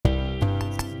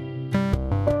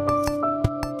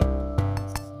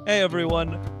Hey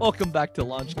everyone, welcome back to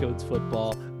Launch Codes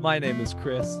Football. My name is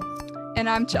Chris, And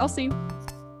I'm Chelsea.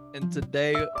 and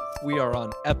today we are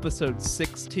on episode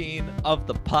 16 of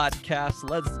the podcast.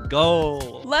 Let's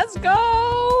go! Let's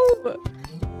go!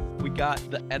 We got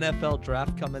the NFL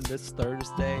draft coming this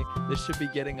Thursday. This should be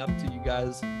getting up to you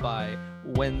guys by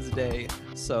Wednesday.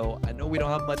 So I know we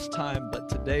don't have much time, but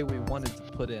today we wanted to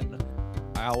put in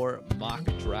our mock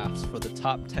drafts for the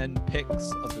top 10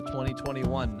 picks of the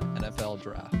 2021 NFL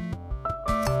draft.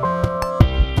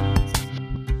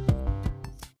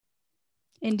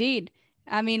 Indeed.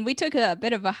 I mean, we took a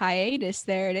bit of a hiatus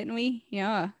there, didn't we?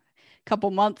 Yeah, a couple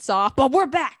months off, but we're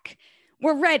back.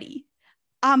 We're ready.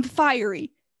 I'm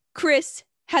fiery. Chris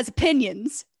has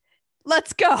opinions.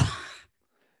 Let's go.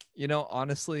 You know,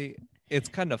 honestly, it's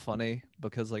kind of funny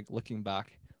because, like, looking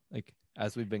back, like,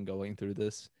 as we've been going through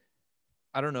this,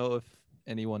 I don't know if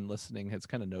anyone listening has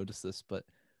kind of noticed this, but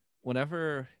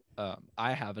whenever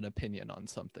I have an opinion on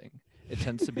something, it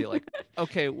tends to be like,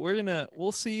 okay,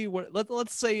 we'll see where,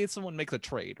 let's say someone makes a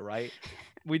trade, right?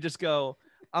 We just go,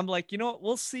 I'm like, you know what?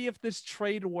 We'll see if this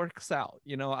trade works out.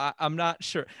 You know, I'm not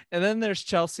sure. And then there's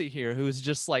Chelsea here, who's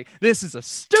just like, this is a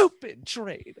stupid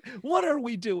trade. What are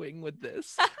we doing with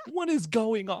this? What is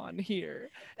going on here?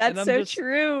 That's so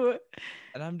true.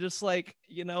 And I'm just like,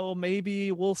 you know,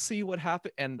 maybe we'll see what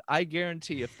happens. And I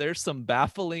guarantee if there's some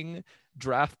baffling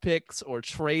draft picks or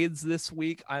trades this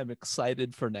week, I'm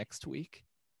excited for next week.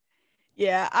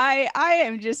 Yeah, I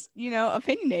am just,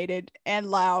 opinionated and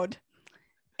loud.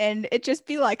 And it just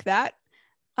be like that.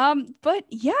 But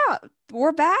yeah,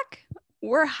 we're back.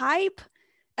 We're hype.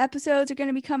 Episodes are going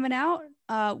to be coming out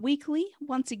weekly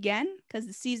once again because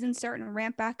the season's starting to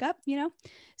ramp back up,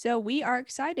 So we are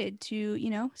excited to,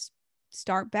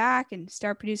 start back and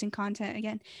start producing content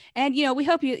again. And, we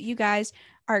hope you guys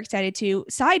are excited too.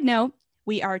 Side note,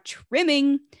 we are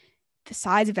trimming the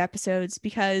size of episodes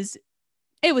because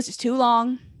it was just too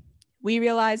long. We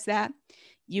realized that.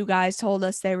 You guys told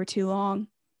us they were too long.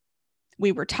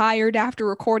 We were tired after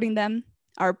recording them.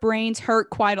 Our brains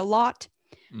hurt quite a lot.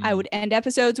 I would end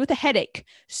episodes with a headache.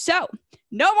 So,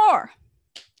 no more.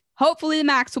 Hopefully the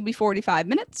max will be 45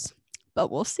 minutes,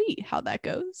 but we'll see how that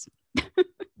goes.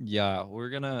 Yeah, we're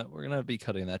gonna be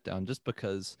cutting that down just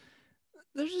because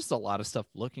there's just a lot of stuff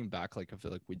looking back. Like, I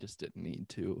feel like we just didn't need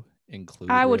to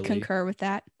include. I would concur with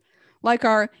that. Like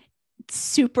our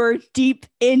super deep,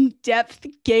 in-depth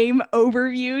game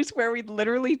overviews where we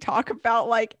literally talk about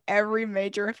like every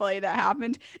major play that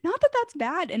happened. Not that that's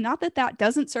bad and not that that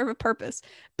doesn't serve a purpose,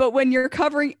 but when you're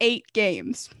covering 8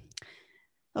 games,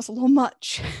 that's a little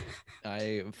much.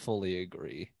 I fully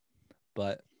agree.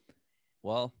 But,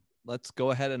 well, let's go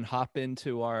ahead and hop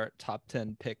into our top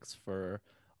 10 picks for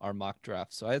our mock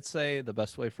draft. So I'd say the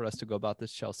best way for us to go about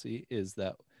this, Chelsea, is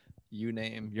that you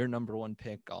name your number one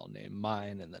pick, I'll name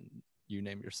mine, and then you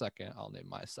name your second, I'll name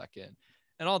my second,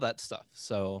 and all that stuff.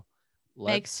 So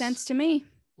makes sense to me.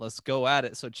 Let's go at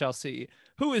it. So Chelsea,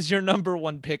 who is your number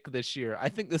one pick this year? I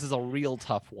think this is a real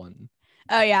tough one.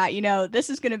 Oh yeah, this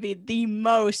is going to be the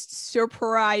most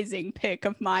surprising pick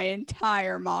of my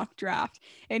entire mock draft.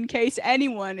 In case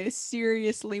anyone is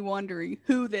seriously wondering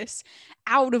who this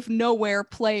out of nowhere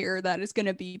player that is going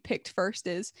to be picked first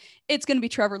is, it's going to be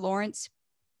Trevor Lawrence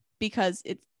because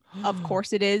of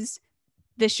course it is.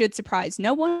 This should surprise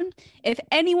no one. If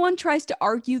anyone tries to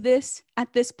argue this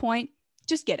at this point,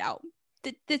 just get out.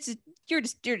 You're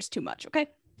just too much, okay?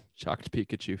 Shocked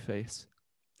Pikachu face.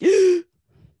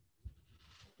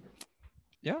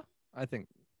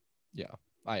 Yeah,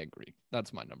 I agree.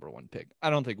 That's my number one pick. I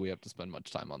don't think we have to spend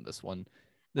much time on this one.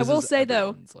 I will say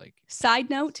though, side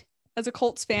note, as a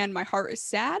Colts fan, my heart is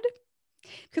sad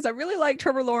because I really like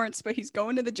Trevor Lawrence, but he's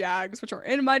going to the Jags, which are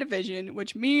in my division,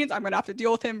 which means I'm going to have to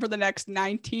deal with him for the next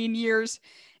 19 years.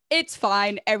 It's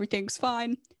fine. Everything's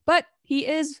fine. But he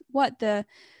is the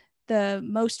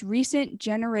most recent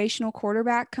generational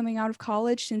quarterback coming out of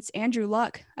college since Andrew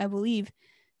Luck, I believe.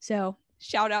 So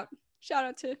shout out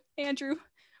to Andrew.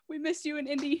 We miss you in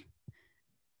Indy.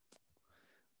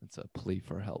 It's a plea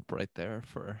for help right there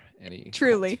for any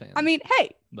truly fans. I mean,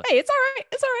 hey, it's all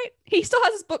right. He still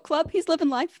has his book club. He's living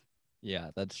life.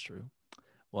 Yeah, that's true.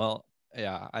 Well,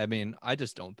 yeah, I mean, I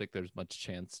just don't think there's much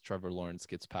chance Trevor Lawrence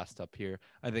gets passed up here.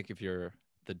 I think if you're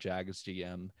the Jags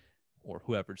GM or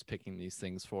whoever's picking these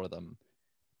things for them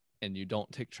and you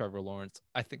don't take Trevor Lawrence,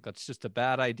 I think that's just a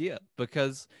bad idea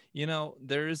because,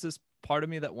 there is this part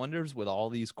of me that wonders with all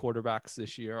these quarterbacks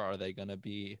this year, are they going to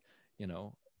be,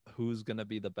 who's going to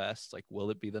be the best? Like,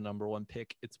 will it be the number one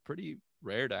pick? It's pretty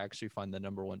rare to actually find the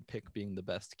number one pick being the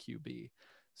best QB.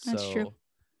 That's true.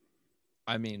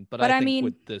 I mean, but But I I think mean,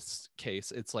 with this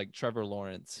case, it's like Trevor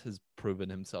Lawrence has proven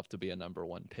himself to be a number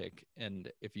one pick.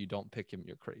 And if you don't pick him,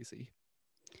 you're crazy.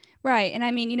 right. And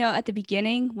I mean, at the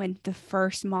beginning when the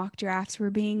first mock drafts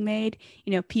were being made,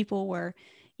 people were,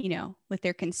 with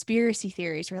their conspiracy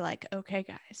theories were like, okay,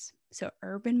 guys, so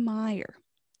Urban Meyer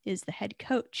is the head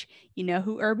coach. You know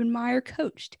who Urban Meyer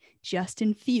coached?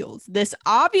 Justin Fields. This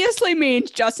obviously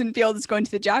means Justin Fields is going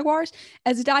to the Jaguars.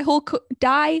 As a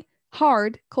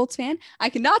die-hard Colts fan, I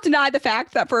cannot deny the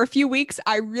fact that for a few weeks,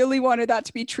 I really wanted that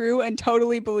to be true and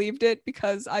totally believed it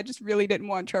because I just really didn't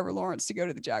want Trevor Lawrence to go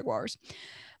to the Jaguars.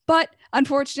 But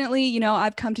unfortunately,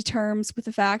 I've come to terms with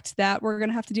the fact that we're going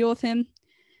to have to deal with him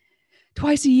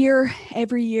twice a year,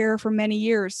 every year for many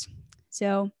years.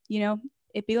 So,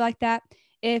 it'd be like that.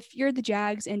 If you're the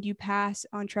Jags and you pass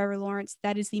on Trevor Lawrence,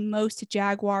 that is the most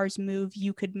Jaguars move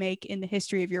you could make in the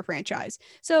history of your franchise.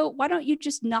 So why don't you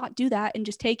just not do that and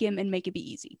just take him and make it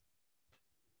be easy?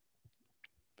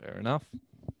 Fair enough.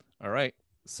 All right.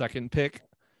 Second pick.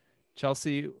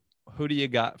 Chelsea, who do you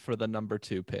got for the number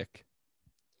 2 pick?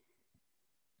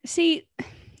 See,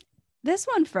 this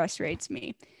one frustrates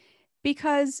me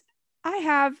because I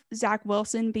have Zach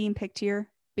Wilson being picked here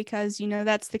because,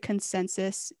 that's the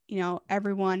consensus.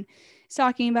 Everyone is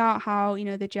talking about how,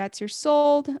 the Jets are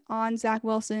sold on Zach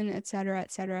Wilson, et cetera,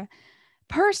 et cetera.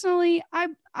 Personally, I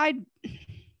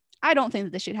don't think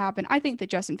that this should happen. I think that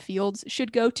Justin Fields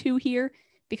should go 2 here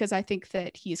because I think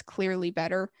that he is clearly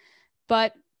better.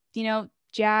 But,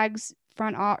 Jags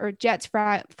Jets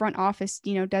front office,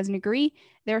 doesn't agree.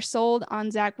 They're sold on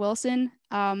Zach Wilson.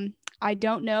 I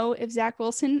don't know if Zach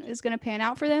Wilson is going to pan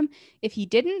out for them. If he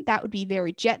didn't, that would be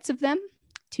very Jets of them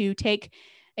to take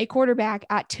a quarterback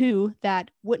at 2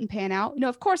 that wouldn't pan out.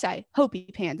 Of course, I hope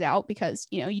he pans out because,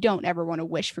 you don't ever want to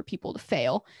wish for people to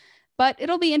fail. But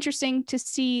it'll be interesting to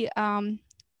see,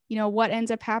 what ends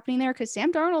up happening there because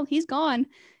Sam Darnold, he's gone.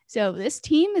 So this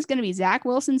team is going to be Zach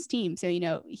Wilson's team. So,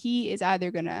 he is either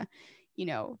going to,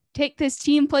 take this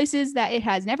team places that it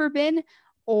has never been,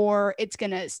 or it's going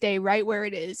to stay right where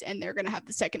it is and they're going to have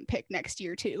the second pick next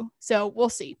year too. So we'll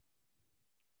see.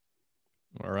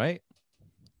 All right.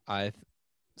 I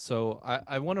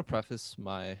want to preface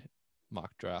my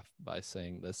mock draft by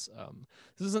saying this.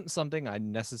 This isn't something I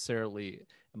necessarily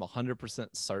am 100%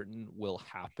 certain will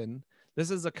happen. This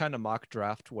is a kind of mock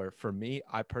draft where, for me,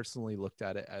 I personally looked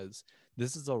at it as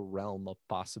this is a realm of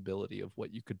possibility of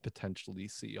what you could potentially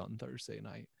see on Thursday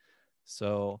night.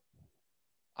 So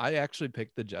I actually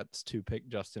picked the Jets to pick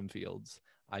Justin Fields.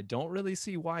 I don't really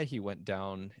see why he went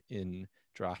down in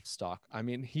draft stock. I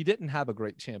mean, he didn't have a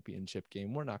great championship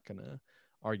game. We're not going to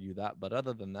argue that. But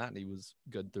other than that, he was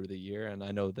good through the year. And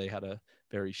I know they had a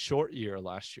very short year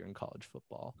last year in college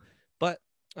football. But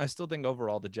I still think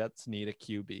overall the Jets need a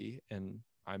QB. And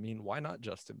I mean, why not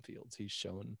Justin Fields? He's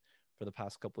shown for the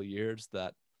past couple of years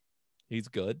that he's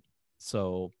good.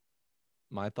 So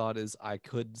my thought is I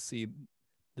could see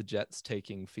the Jets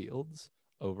taking Fields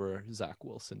over Zach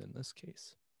Wilson in this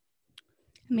case.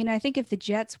 I mean, I think if the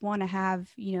Jets want to have,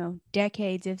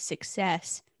 decades of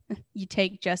success, you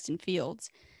take Justin Fields.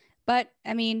 But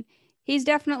I mean, he's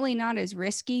definitely not as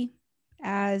risky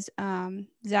as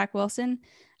Zach Wilson.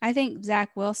 I think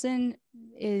Zach Wilson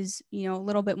is, a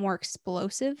little bit more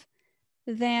explosive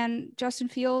than Justin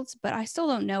Fields, but I still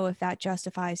don't know if that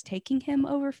justifies taking him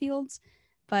over Fields.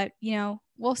 But,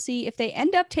 we'll see. If they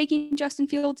end up taking Justin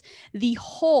Fields, the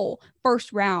whole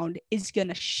first round is going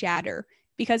to shatter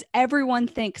because everyone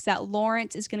thinks that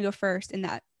Lawrence is going to go first and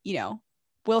that,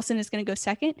 Wilson is going to go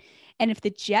second. And if the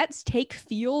Jets take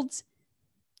Fields,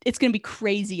 it's going to be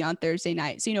crazy on Thursday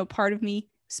night. So,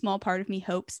 small part of me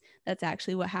hopes that's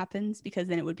actually what happens because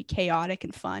then it would be chaotic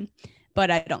and fun.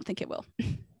 But I don't think it will.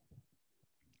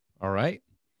 All right.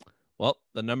 Well,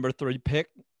 the number 3 pick,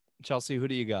 Chelsea, who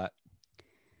do you got?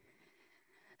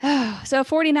 So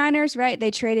 49ers, right?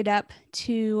 They traded up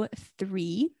to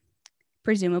 3,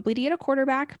 presumably to get a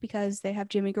quarterback because they have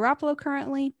Jimmy Garoppolo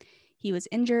currently. He was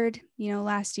injured.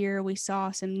 Last year we saw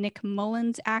some Nick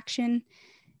Mullins action.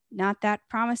 Not that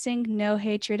promising. No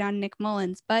hatred on Nick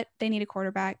Mullins, but they need a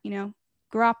quarterback.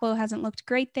 Garoppolo hasn't looked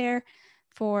great there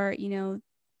for,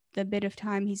 the bit of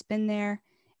time he's been there.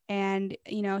 And,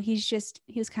 he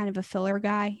was kind of a filler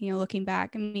guy, looking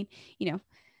back. I mean,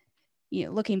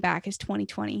 looking back is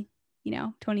 2020,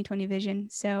 2020 vision.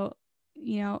 So,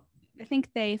 I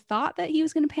think they thought that he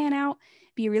was going to pan out,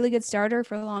 be a really good starter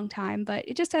for a long time, but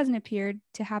it just hasn't appeared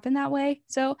to happen that way.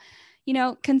 So,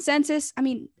 consensus, I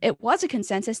mean, it was a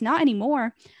consensus, not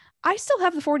anymore. I still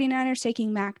have the 49ers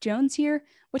taking Mac Jones here,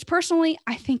 which personally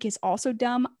I think is also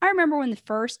dumb. I remember when the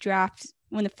first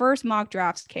mock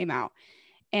drafts came out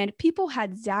And people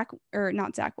had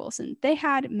not Zach Wilson. They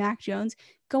had Mac Jones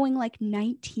going like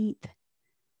 19th,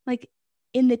 like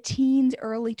in the teens,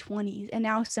 early 20s. And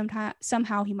now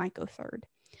somehow he might go third.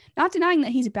 Not denying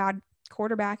that he's a bad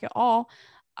quarterback at all.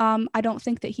 I don't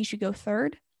think that he should go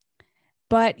third.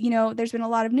 But, there's been a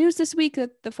lot of news this week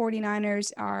that the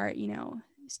 49ers are,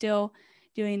 still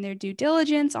doing their due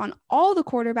diligence on all the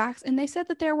quarterbacks. And they said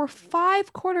that there were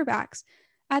 5 quarterbacks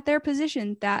at their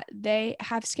position that they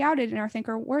have scouted and think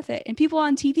are worth it. And people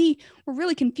on TV were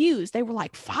really confused. They were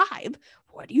like, 5?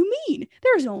 What do you mean?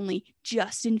 There's only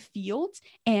Justin Fields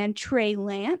and Trey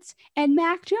Lance and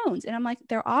Mac Jones. And I'm like,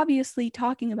 they're obviously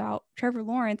talking about Trevor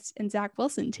Lawrence and Zach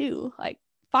Wilson too. Like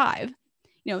 5.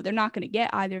 They're not going to get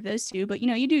either of those 2, but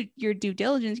you do your due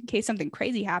diligence in case something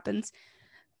crazy happens.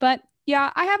 But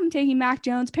yeah, I have them taking Mac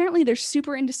Jones. Apparently they're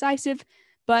super indecisive,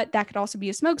 but that could also be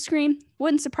a smokescreen.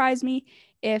 Wouldn't surprise me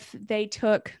if they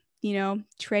took,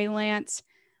 Trey Lance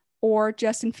or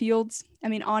Justin Fields. I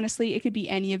mean, honestly, it could be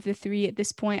any of the 3 at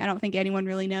this point. I don't think anyone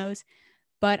really knows,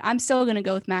 but I'm still going to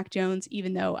go with Mac Jones,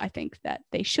 even though I think that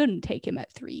they shouldn't take him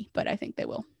at 3, but I think they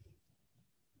will.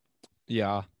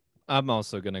 Yeah, I'm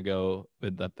also going to go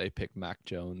with that they pick Mac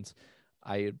Jones.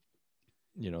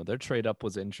 Their trade up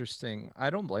was interesting. I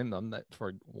don't blame them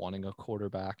for wanting a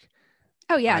quarterback.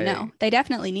 Oh, yeah, no, they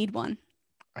definitely need one.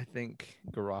 I think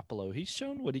Garoppolo, he's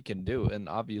shown what he can do. And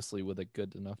obviously with a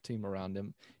good enough team around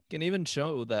him, can even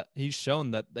show that he's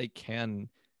shown that they can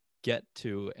get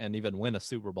to and even win a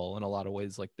Super Bowl in a lot of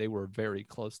ways. Like they were very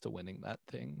close to winning that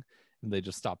thing and they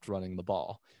just stopped running the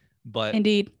ball. But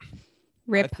indeed,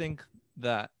 rip. I think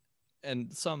that,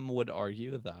 and some would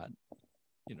argue that,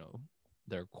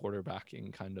 their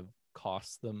quarterbacking kind of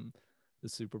cost them the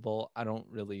Super Bowl. I don't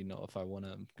really know if I want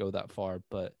to go that far,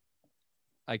 but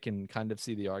I can kind of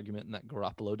see the argument in that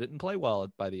Garoppolo didn't play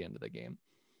well by the end of the game.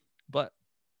 But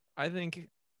I think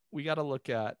we got to look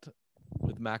at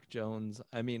with Mac Jones.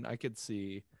 I mean, I could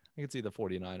see the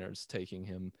 49ers taking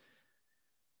him.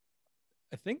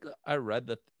 I think I read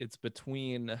that it's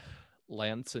between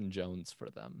Lance and Jones for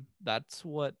them. That's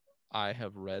what I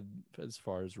have read as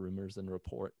far as rumors and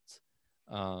reports.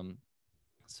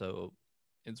 So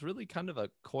it's really kind of a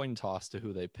coin toss to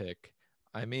who they pick.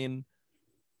 I mean,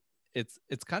 it's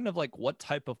kind of like, what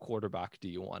type of quarterback do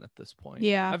you want at this point?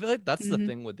 Yeah. I feel like that's the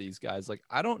thing with these guys. Like,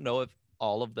 I don't know if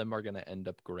all of them are going to end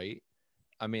up great.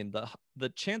 I mean, the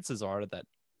chances are that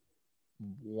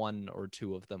 1 or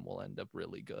 2 of them will end up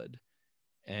really good.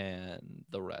 And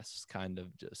the rest kind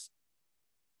of just,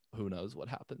 who knows what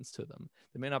happens to them.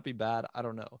 They may not be bad. I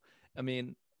don't know. I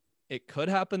mean, it could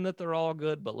happen that they're all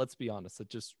good, but let's be honest, it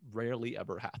just rarely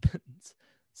ever happens.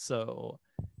 So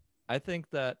I think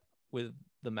that with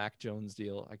the Mac Jones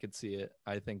deal, I could see it.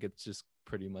 I think it's just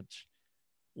pretty much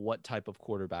what type of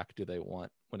quarterback do they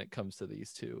want when it comes to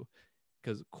these 2.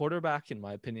 Because quarterback, in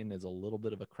my opinion, is a little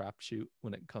bit of a crapshoot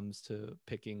when it comes to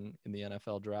picking in the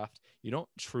NFL draft. You don't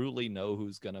truly know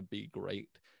who's going to be great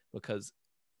because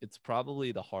it's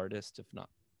probably the hardest, if not,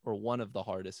 or one of the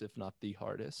hardest, if not the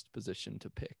hardest position to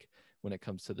pick when it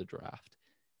comes to the draft.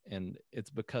 And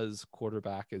it's because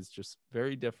quarterback is just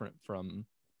very different from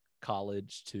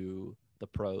college to the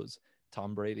pros.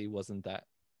 Tom Brady wasn't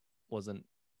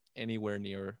anywhere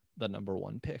near the number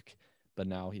 1 pick, but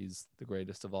now he's the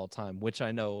greatest of all time, which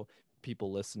I know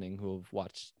people listening who have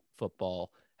watched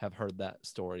football have heard that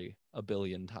story a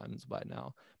billion times by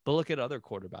now. But look at other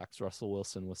quarterbacks. Russell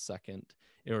Wilson was second,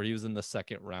 or he was in the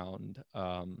second round.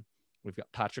 We've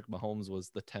got Patrick Mahomes was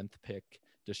the 10th pick.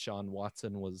 Deshaun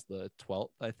Watson was the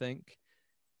 12th, I think.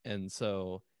 And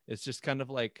so it's just kind of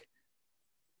like,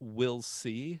 we'll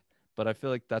see. But I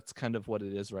feel like that's kind of what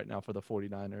it is right now for the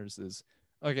 49ers is,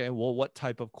 okay, well, what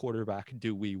type of quarterback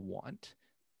do we want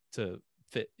to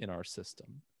fit in our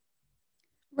system?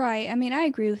 Right. I mean, I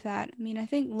agree with that. I mean, I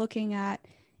think looking at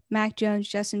Mac Jones,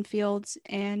 Justin Fields,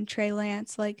 and Trey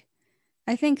Lance, like,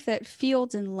 I think that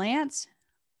Fields and Lance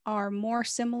are more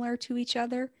similar to each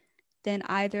other than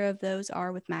either of those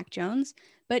are with Mac Jones.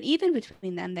 But even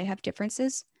between them, they have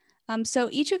differences. So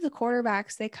each of the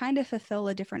quarterbacks, they kind of fulfill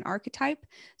a different archetype.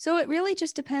 So it really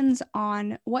just depends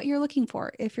on what you're looking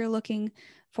for. If you're looking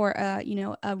for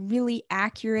a really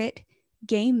accurate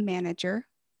game manager,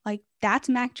 like that's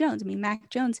Mac Jones. I mean, Mac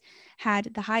Jones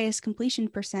had the highest completion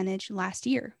percentage last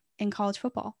year in college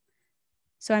football.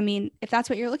 So, I mean, if that's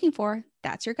what you're looking for,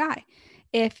 that's your guy.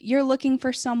 If you're looking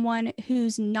for someone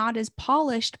who's not as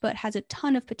polished, but has a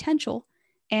ton of potential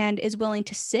and is willing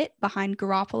to sit behind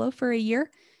Garoppolo for a year,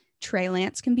 Trey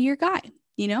Lance can be your guy.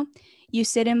 You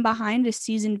sit him behind a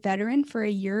seasoned veteran for a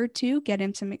year or 2, get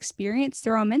him some experience,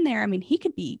 throw him in there. I mean, he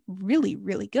could be really,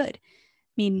 really good.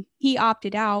 mean, he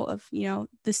opted out of,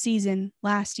 the season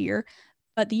last year,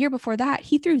 but the year before that,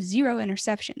 he threw 0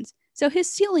 interceptions. So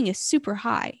his ceiling is super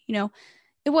high.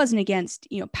 It wasn't against,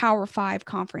 Power 5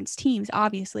 conference teams,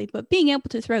 obviously, but being able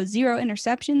to throw 0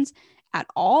 interceptions at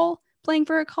all playing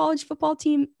for a college football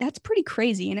team, that's pretty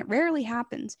crazy, and it rarely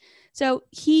happens. So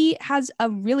he has a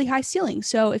really high ceiling.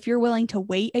 So if you're willing to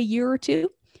wait a year or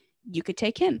two, you could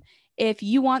take him. If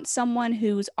you want someone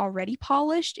who's already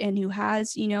polished and who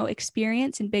has,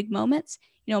 experience in big moments,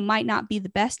 might not be the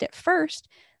best at first,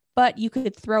 but you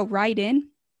could throw right in.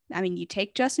 I mean, you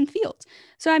take Justin Fields.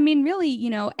 So, I mean, really,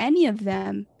 any of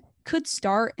them could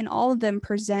start, and all of them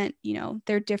present,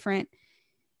 their different,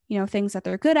 things that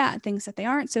they're good at, things that they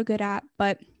aren't so good at.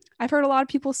 But I've heard a lot of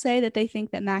people say that they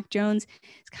think that Mac Jones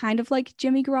is kind of like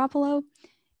Jimmy Garoppolo,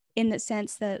 in the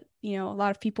sense that, a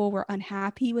lot of people were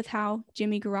unhappy with how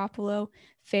Jimmy Garoppolo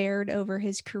fared over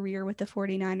his career with the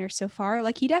 49ers so far.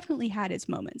 Like, he definitely had his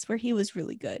moments where he was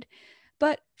really good.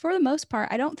 But for the most part,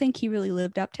 I don't think he really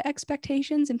lived up to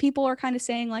expectations. And people are kind of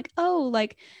saying like, oh,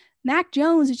 like Mac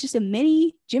Jones is just a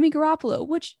mini Jimmy Garoppolo,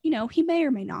 which, he may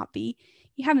or may not be.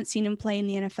 You haven't seen him play in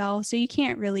the NFL, so you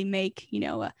can't really make,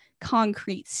 a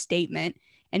concrete statement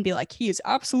and be like, he is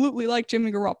absolutely like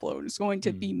Jimmy Garoppolo and is going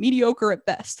to be mediocre at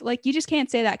best. Like, you just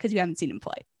can't say that because you haven't seen him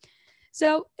play.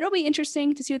 So it'll be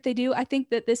interesting to see what they do. I think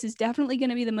that this is definitely going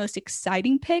to be the most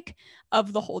exciting pick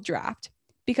of the whole draft,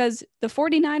 because the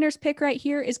 49ers pick right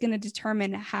here is going to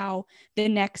determine how the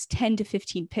next 10 to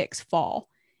 15 picks fall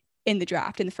in the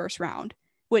draft in the first round,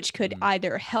 which could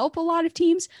either help a lot of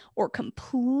teams or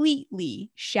completely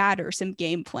shatter some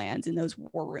game plans in those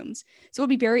war rooms. So it'll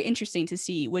be very interesting to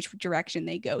see which direction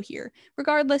they go here.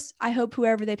 Regardless, I hope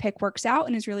whoever they pick works out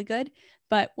and is really good,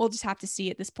 but we'll just have to see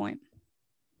at this point.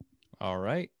 All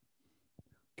right.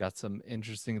 Got some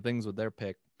interesting things with their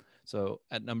pick. So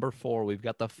at number 4, we've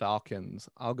got the Falcons.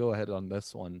 I'll go ahead on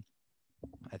this one.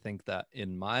 I think that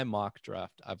in my mock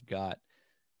draft, I've got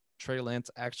Trey Lance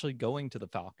actually going to the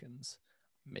Falcons.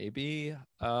 Maybe,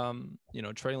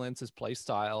 Trey Lance's play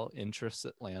style interests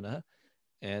Atlanta.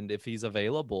 And if he's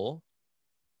available,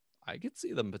 I could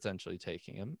see them potentially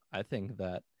taking him. I think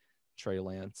that Trey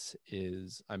Lance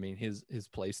is, his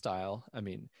play style,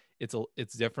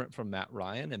 it's different from Matt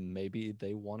Ryan, and maybe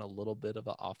they want a little bit of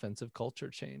an offensive culture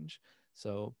change.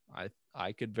 So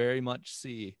I could very much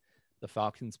see the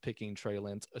Falcons picking Trey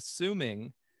Lance,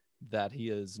 assuming that he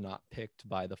is not picked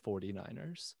by the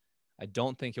 49ers. I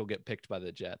don't think he'll get picked by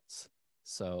the Jets.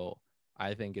 So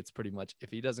I think it's pretty much,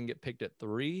 if he doesn't get picked at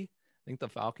 3, I think the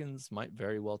Falcons might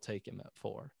very well take him at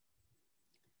 4.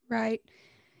 Right.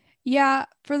 Yeah,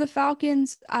 for the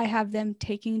Falcons, I have them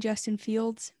taking Justin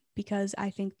Fields because I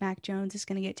think Mac Jones is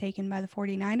going to get taken by the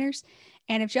 49ers.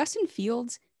 And if Justin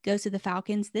Fields goes to the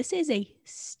Falcons, this is a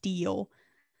steal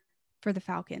for the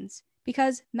Falcons,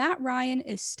 because Matt Ryan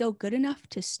is still good enough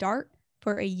to start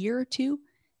for a year or two.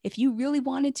 If you really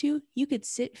wanted to, you could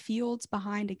sit Fields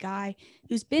behind a guy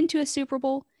who's been to a Super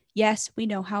Bowl. Yes, we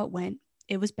know how it went.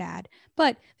 It was bad.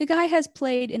 But the guy has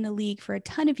played in the league for a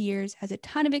ton of years, has a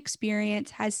ton of experience,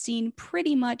 has seen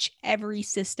pretty much every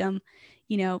system,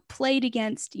 played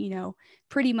against,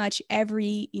 pretty much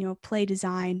every, play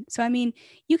design. So,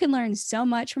 you can learn so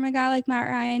much from a guy like Matt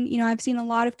Ryan. I've seen a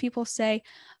lot of people say,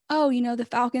 oh, the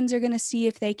Falcons are going to see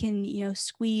if they can,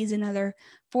 squeeze another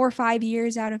 4 or 5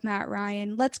 years out of Matt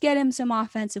Ryan. Let's get him some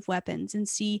offensive weapons and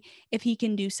see if he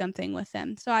can do something with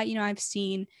them. So I've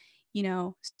seen,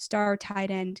 star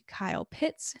tight end Kyle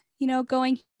Pitts,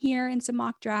 going here in some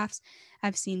mock drafts.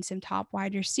 I've seen some top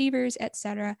wide receivers,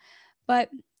 etc. But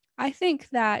I think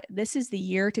that this is the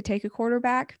year to take a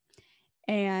quarterback.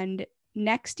 And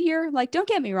next year, don't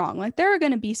get me wrong, there are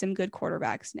going to be some good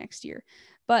quarterbacks next year.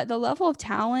 But the level of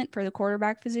talent for the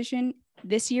quarterback position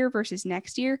this year versus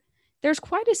next year, there's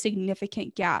quite a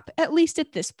significant gap, at least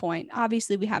at this point.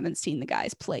 Obviously, we haven't seen the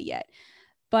guys play yet.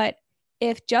 But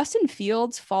if Justin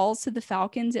Fields falls to the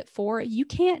Falcons at 4, you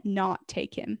can't not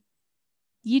take him.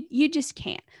 You just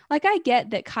can't. I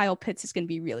get that Kyle Pitts is going to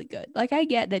be really good. I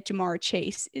get that Jamar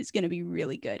Chase is going to be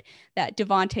really good. That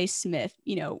Devontae Smith,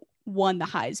 won the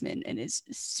Heisman and is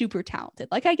super talented.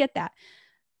 I get that.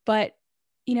 But,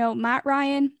 Matt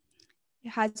Ryan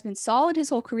has been solid his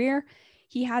whole career.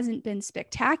 He hasn't been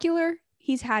spectacular.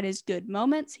 He's had his good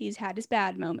moments. He's had his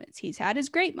bad moments. He's had his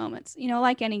great moments,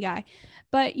 like any guy.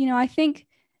 But, I think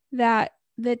that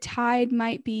the tide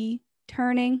might be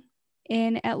turning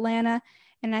in Atlanta.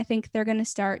 And I think they're going to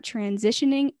start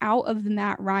transitioning out of the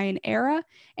Matt Ryan era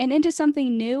and into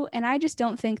something new. And I just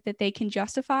don't think that they can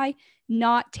justify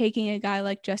not taking a guy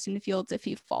like Justin Fields if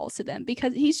he falls to them,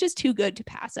 because he's just too good to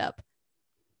pass up.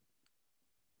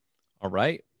 All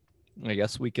right. I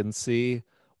guess we can see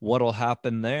what'll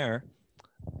happen there.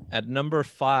 At number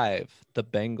 5, the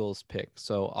Bengals pick.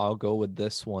 So I'll go with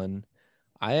this one.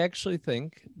 I actually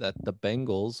think that the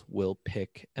Bengals will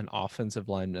pick an offensive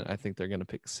lineman. I think they're going to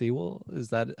pick Sewell. Is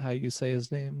that how you say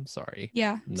his name? Sorry.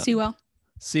 Yeah, No. Sewell.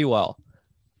 Sewell.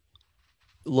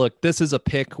 Look, this is a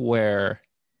pick where,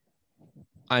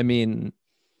 I mean,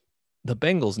 the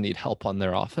Bengals need help on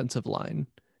their offensive line.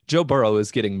 Joe Burrow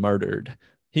is getting murdered.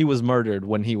 He was murdered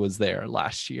when he was there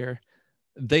last year.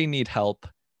 They need help.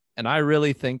 And I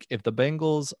really think if the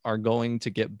Bengals are going to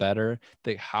get better,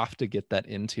 they have to get that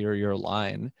interior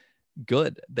line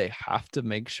good. They have to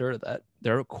make sure that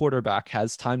their quarterback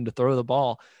has time to throw the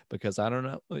ball, because I don't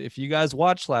know if you guys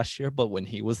watched last year, but when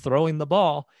he was throwing the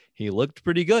ball, he looked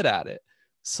pretty good at it.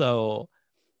 So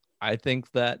I think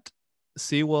that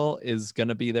Sewell is going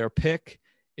to be their pick.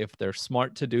 If they're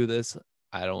smart to do this,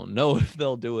 I don't know if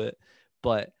they'll do it,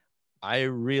 but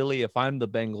if I'm the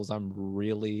Bengals, I'm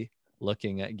really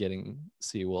looking at getting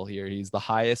Sewell here. He's the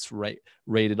highest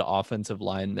rated offensive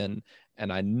lineman,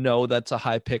 and I know that's a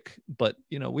high pick, but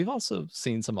we've also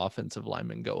seen some offensive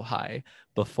linemen go high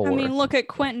before. I mean, look at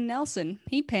Quentin Nelson.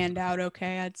 He panned out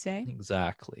okay, I'd say.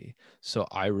 Exactly. So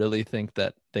I really think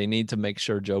that they need to make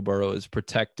sure Joe Burrow is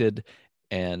protected,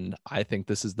 and I think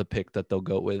this is the pick that they'll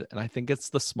go with, and I think it's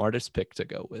the smartest pick to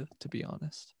go with, to be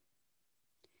honest.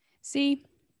 See,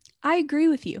 I agree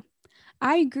with you.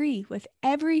 I agree with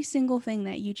every single thing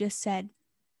that you just said,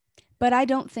 but I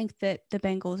don't think that the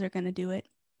Bengals are going to do it,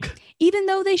 even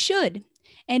though they should.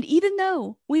 And even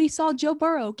though we saw Joe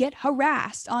Burrow get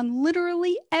harassed on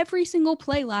literally every single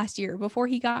play last year before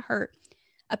he got hurt,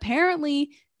 apparently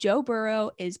Joe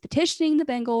Burrow is petitioning the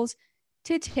Bengals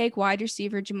to take wide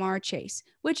receiver Ja'Marr Chase,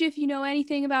 which, if you know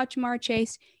anything about Ja'Marr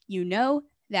Chase, you know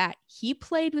that he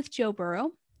played with Joe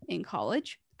Burrow in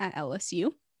college at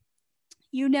LSU.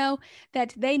 You know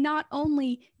that they not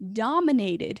only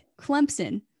dominated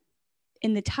Clemson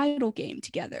in the title game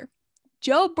together,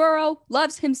 Joe Burrow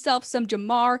loves himself some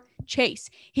Ja'Marr Chase.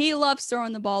 He loves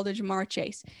throwing the ball to Ja'Marr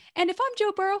Chase. And if I'm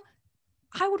Joe Burrow,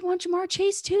 I would want Ja'Marr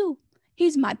Chase too.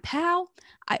 He's my pal.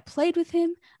 I played with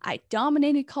him. I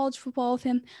dominated college football with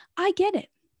him. I get it.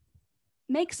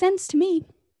 Makes sense to me.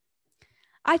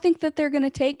 I think that they're going to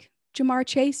take Ja'Marr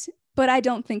Chase, but I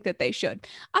don't think that they should.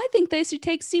 I think they should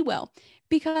take Sewell,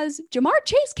 because Ja'Marr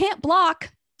Chase can't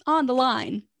block on the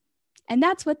line, and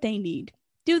that's what they need.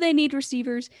 Do they need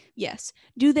receivers? Yes.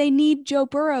 Do they need Joe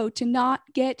Burrow to not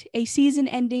get a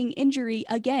season-ending injury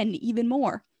again even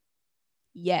more?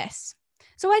 Yes.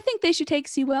 So I think they should take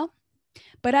Sewell,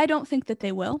 but I don't think that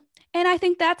they will, and I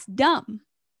think that's dumb.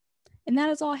 And that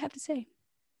is all I have to say.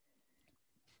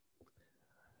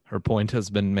 Her point has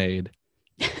been made.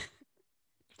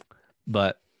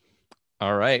 But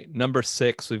all right, number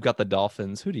 6, we've got the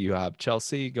Dolphins. Who do you have?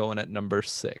 Chelsea going at number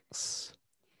 6.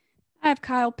 I have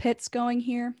Kyle Pitts going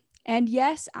here. And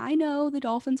yes, I know the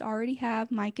Dolphins already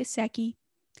have Mike Gesicki,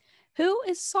 who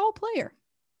is a solid player.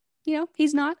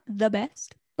 He's not the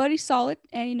best, but he's solid.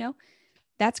 And,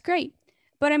 that's great.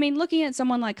 But I mean, looking at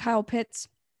someone like Kyle Pitts,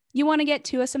 you want to get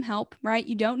Tua some help, right?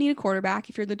 You don't need a quarterback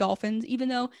if you're the Dolphins, even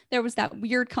though there was that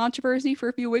weird controversy for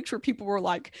a few weeks where people were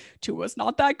like, Tua's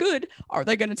not that good. Are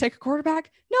they going to take a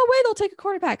quarterback? No way they'll take a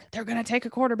quarterback. They're going to take a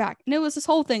quarterback. And it was this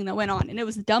whole thing that went on, and it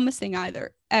was the dumbest thing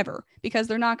ever, because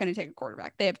they're not going to take a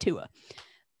quarterback. They have Tua.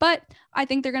 But I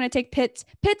think they're going to take Pitts.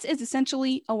 Pitts is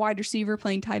essentially a wide receiver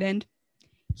playing tight end.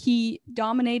 He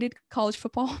dominated college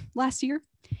football last year,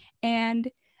 and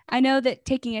I know that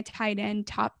taking a tight end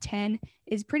top 10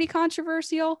 is pretty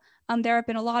controversial. There have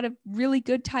been a lot of really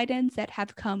good tight ends that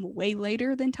have come way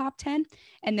later than top 10.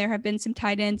 And there have been some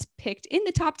tight ends picked in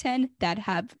the top 10 that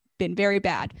have been very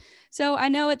bad. So I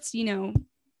know it's,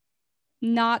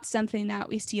 not something that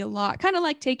we see a lot. Kind of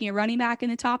like taking a running back in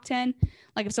the top 10.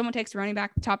 Like if someone takes a running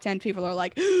back in the top 10, people are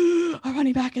like, a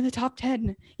running back in the top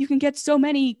 10. You can get so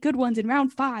many good ones in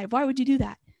round 5. Why would you do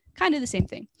that? Kind of the same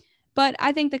thing. But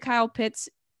I think that Kyle Pitts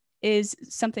is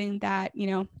something that,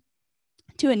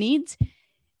 Tua needs.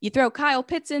 You throw Kyle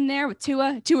Pitts in there with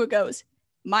Tua goes,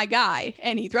 my guy,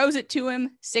 and he throws it to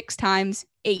him 6 times,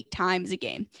 8 times a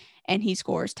game, and he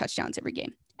scores touchdowns every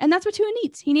game. And that's what Tua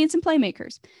needs. He needs some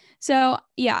playmakers. So,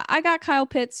 yeah, I got Kyle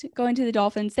Pitts going to the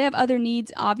Dolphins. They have other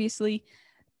needs, obviously,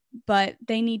 but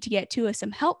they need to get Tua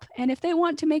some help. And if they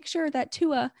want to make sure that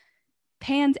Tua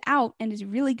pans out and is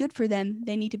really good for them,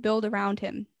 they need to build around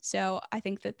him. So I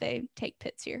think that they take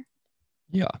Pitts here.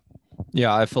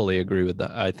 Yeah, I fully agree with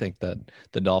that. I think that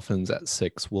the Dolphins at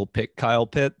 6 will pick Kyle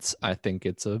Pitts. I think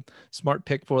it's a smart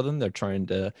pick for them. They're trying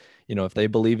to, if they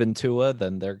believe in Tua,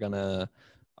 then they're going to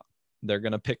they're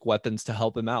going to pick weapons to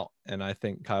help him out. And I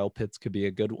think Kyle Pitts could be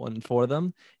a good one for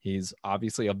them. He's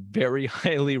obviously a very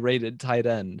highly rated tight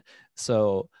end.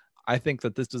 So I think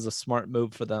that this is a smart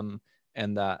move for them.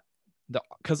 And that,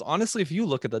 because honestly, if you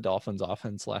look at the Dolphins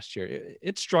offense last year,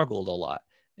 it struggled a lot.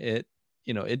 It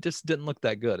just didn't look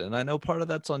that good. And I know part of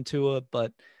that's on Tua,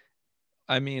 but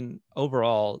I mean,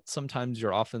 overall, sometimes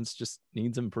your offense just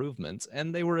needs improvements.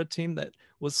 And they were a team that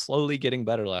was slowly getting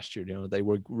better last year. They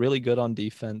were really good on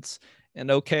defense and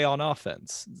okay on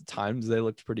offense. Times they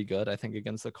looked pretty good. I think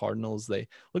against the Cardinals, they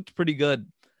looked pretty good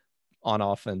on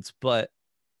offense. But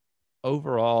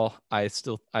overall, I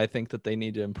think that they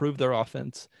need to improve their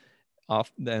offense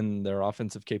than their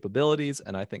offensive capabilities.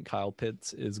 And I think Kyle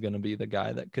Pitts is going to be the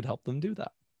guy that could help them do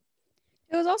that.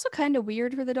 It was also kind of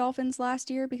weird for the Dolphins last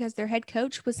year because their head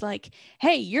coach was like,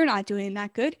 hey, you're not doing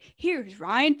that good. Here's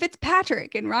Ryan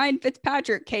Fitzpatrick. And Ryan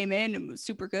Fitzpatrick came in and was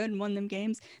super good and won them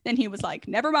games. Then he was like,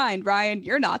 never mind, Ryan,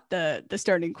 you're not the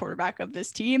starting quarterback of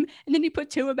this team. And then he put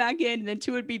Tua back in, and then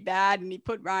Tua would be bad, and he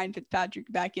put Ryan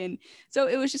Fitzpatrick back in. So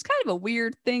it was just kind of a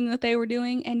weird thing that they were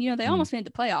doing. And, they almost made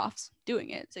the playoffs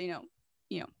doing it. So,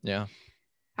 yeah.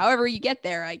 However you get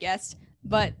there, I guess.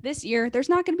 But this year, there's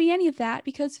not going to be any of that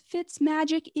because Fitz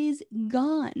magic is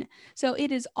gone. So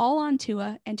it is all on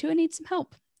Tua, and Tua needs some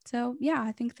help. So, yeah,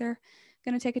 I think they're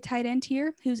going to take a tight end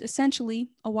here who's essentially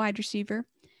a wide receiver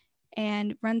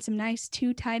and run some nice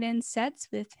 2 tight end sets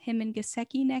with him and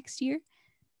Gesicki next year.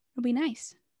 It'll be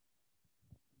nice.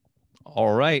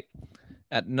 All right.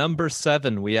 At number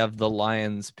 7, we have the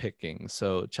Lions picking.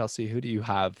 So, Chelsea, who do you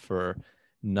have for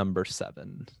number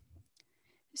 7?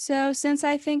 So since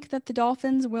I think that the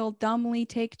Dolphins will dumbly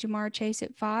take Ja'Marr Chase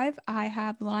at 5, I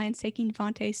have the Lions taking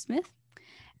DeVonta Smith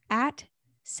at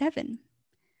 7.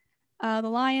 The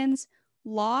Lions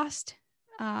lost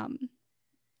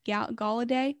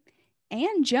Galladay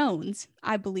and Jones,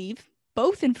 I believe,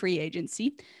 both in free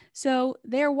agency. So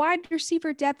their wide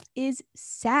receiver depth is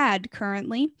sad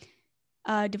currently.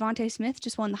 DeVonta Smith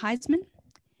just won the Heisman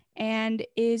and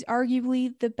was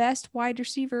arguably the best wide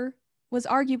receiver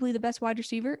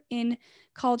in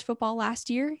college football last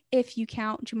year, if you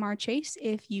count Ja'Marr Chase.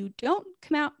 If you don't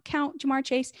count Ja'Marr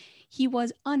Chase, he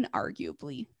was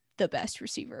unarguably the best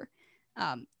receiver.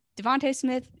 DeVonta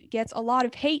Smith gets a lot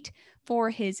of hate for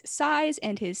his size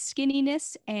and his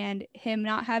skinniness and him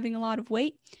not having a lot of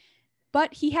weight,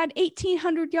 but he had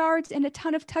 1,800 yards and a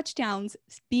ton of touchdowns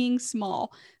being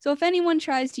small. So if anyone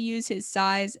tries to use his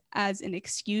size as an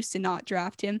excuse to not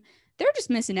draft him, they're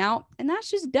just missing out, and that's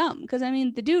just dumb because,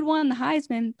 the dude won the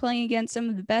Heisman playing against some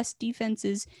of the best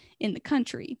defenses in the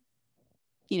country,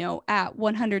 at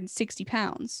 160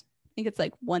 pounds. I think it's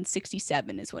like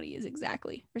 167 is what he is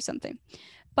exactly or something.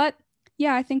 But,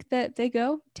 yeah, I think that they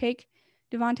take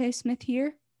DeVonta Smith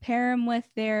here, pair him with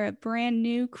their brand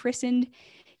new christened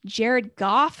Jared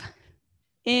Goff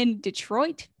in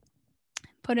Detroit,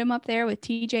 put him up there with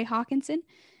TJ Hawkinson,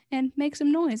 and make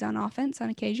some noise on offense on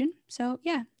occasion. So,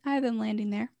 yeah, I have them landing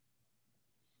there.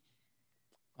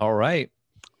 All right.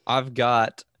 I've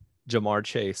got Ja'Marr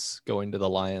Chase going to the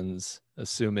Lions,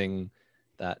 assuming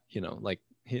that,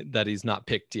 that he's not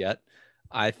picked yet.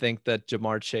 I think that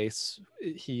Ja'Marr Chase,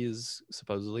 he is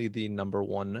supposedly the number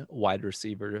 1 wide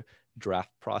receiver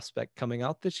draft prospect coming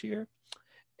out this year.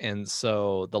 And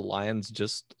so the Lions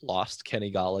just lost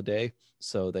Kenny Galladay.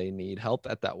 So they need help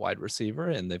at that wide receiver,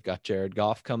 and they've got Jared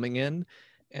Goff coming in.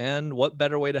 And what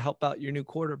better way to help out your new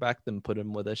quarterback than put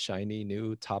him with a shiny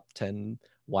new top 10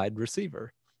 wide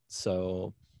receiver?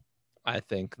 So I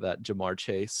think that Ja'Marr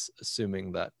Chase,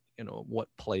 assuming that, what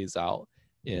plays out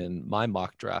in my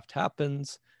mock draft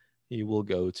happens, he will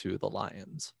go to the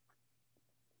Lions.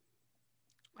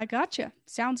 I gotcha.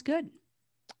 Sounds good.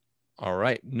 All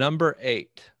right. Number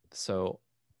 8. So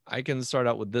I can start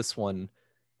out with this one.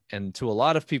 And to a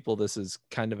lot of people, this is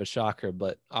kind of a shocker,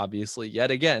 but obviously,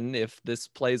 yet again, if this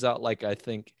plays out like I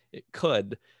think it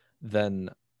could, then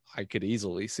I could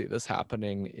easily see this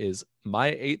happening. Is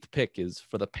my 8th pick is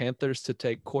for the Panthers to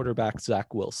take quarterback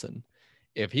Zach Wilson.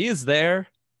 If he is there,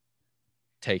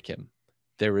 take him.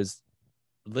 There is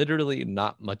literally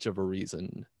not much of a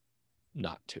reason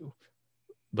not to.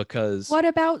 Because what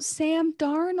about Sam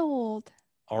Darnold?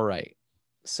 All right.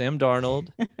 Sam Darnold,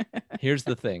 here's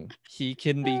the thing. He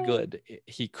can be good.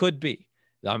 He could be.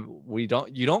 You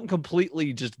don't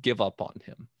completely just give up on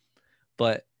him.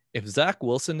 But if Zach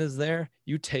Wilson is there,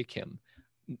 you take him.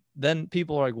 Then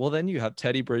people are like, well, then you have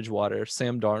Teddy Bridgewater,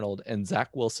 Sam Darnold, and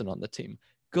Zach Wilson on the team.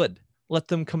 Good. Let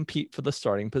them compete for the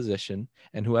starting position,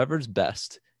 and whoever's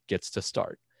best gets to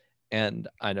start. And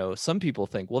I know some people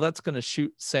think, well, that's going to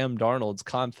shoot Sam Darnold's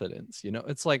confidence.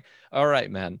 It's like, all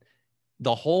right, man,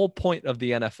 The whole point of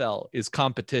the NFL is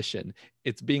competition.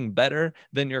 It's being better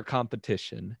than your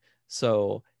competition.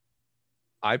 So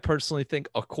I personally think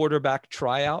a quarterback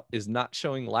tryout is not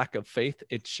showing lack of faith.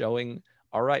 It's showing,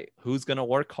 all right, who's going to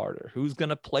work harder? Who's going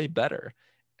to play better?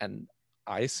 And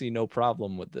I see no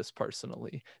problem with this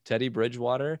personally. Teddy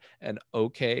Bridgewater, an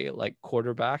okay like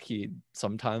quarterback. He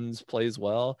sometimes plays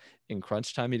well. In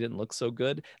crunch time, he didn't look so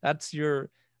good.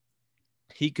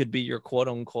 He could be your quote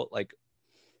unquote like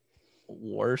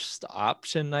worst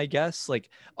option, I guess. Like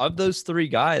of those three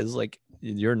guys, like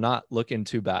you're not looking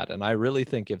too bad. And I really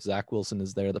think if Zach Wilson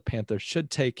is there, the Panthers should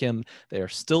take him. They are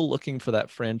still looking for that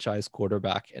franchise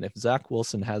quarterback. And if Zach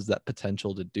Wilson has that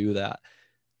potential to do that,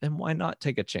 then why not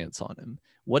take a chance on him?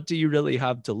 What do you really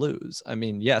have to lose? I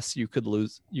mean, yes, you could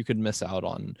miss out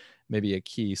on maybe a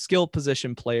key skill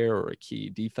position player or a key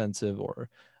defensive or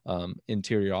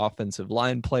interior offensive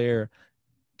line player.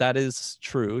 That is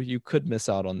true. You could miss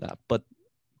out on that, but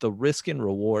the risk and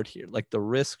reward here, like the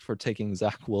risk for taking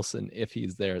Zach Wilson, if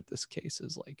he's there at this case,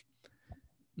 is like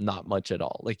not much at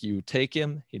all. Like you take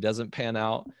him, he doesn't pan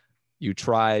out. You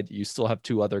tried, you still have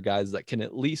two other guys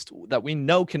that we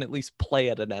know can at least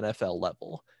play at an NFL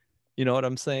level. You know what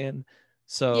I'm saying?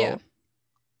 So Yeah.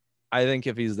 I think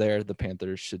if he's there, the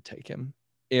Panthers should take him.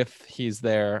 If he's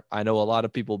there, I know a lot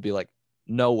of people will be like,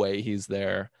 no way he's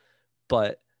there,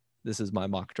 but this is my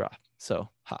mock draft. So,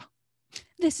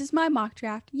 This is my mock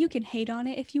draft. You can hate on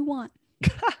it if you want.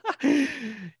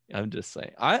 I'm just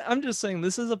saying. I'm just saying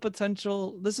this is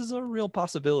a real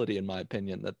possibility in my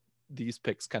opinion that these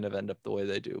picks kind of end up the way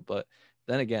they do. But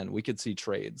then again, we could see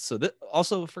trades. So that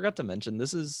also forgot to mention,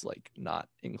 this is like not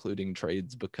including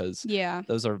trades because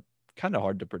those are kind of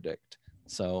hard to predict.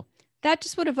 So that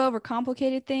just would have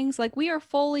overcomplicated things. Like we are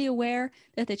fully aware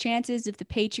that the chances of the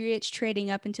Patriots trading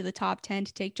up into the top 10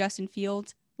 to take Justin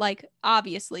Fields, like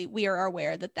obviously we are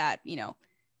aware that,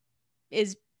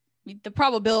 is the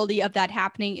probability of that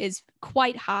happening is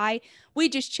quite high. We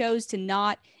just chose to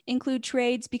not include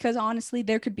trades because honestly,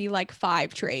 there could be like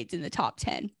 5 trades in the top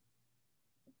 10.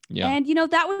 Yeah. And,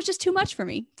 that was just too much for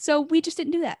me. So we just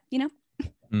didn't do that,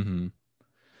 Mm-hmm.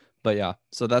 But yeah,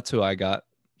 so that's who I got.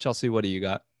 Chelsea, what do you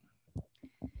got?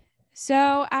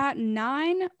 So at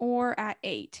 9 or at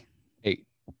 8? 8.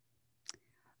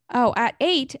 Oh, at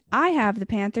 8, I have the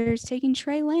Panthers taking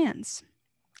Trey Lance.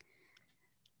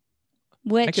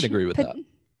 Which I can agree with that.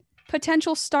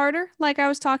 Potential starter, like I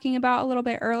was talking about a little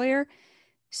bit earlier.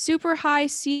 Super high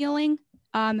ceiling,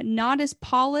 not as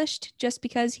polished just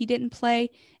because he didn't play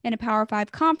in a Power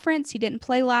 5 conference. He didn't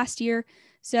play last year.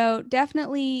 So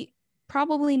definitely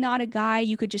probably not a guy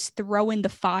you could just throw in the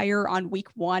fire on week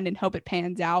 1 and hope it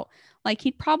pans out. Like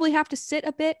he'd probably have to sit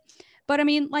a bit. But I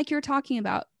mean, like you're talking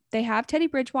about, they have Teddy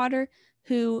Bridgewater,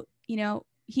 who,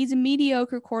 he's a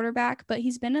mediocre quarterback, but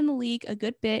he's been in the league a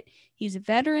good bit. He's a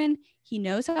veteran. He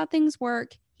knows how things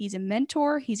work. He's a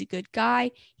mentor. He's a good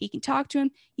guy. He can talk to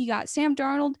him. You got Sam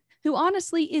Darnold, who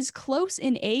honestly is close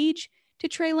in age to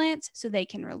Trey Lance, so they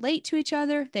can relate to each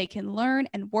other. They can learn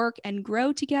and work and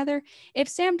grow together. If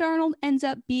Sam Darnold ends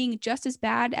up being just as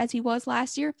bad as he was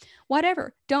last year,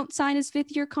 whatever. Don't sign his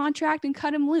 5th-year contract and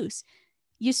cut him loose.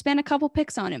 You spent a couple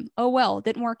picks on him. Oh, well,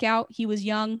 didn't work out. He was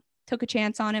young, took a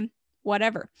chance on him,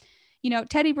 whatever.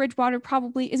 Teddy Bridgewater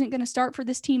probably isn't going to start for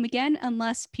this team again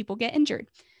unless people get injured.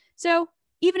 So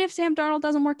even if Sam Darnold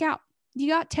doesn't work out, you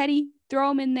got Teddy,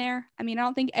 throw him in there. I mean, I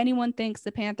don't think anyone thinks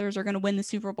the Panthers are going to win the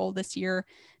Super Bowl this year.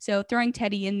 So throwing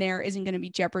Teddy in there isn't going to be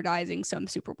jeopardizing some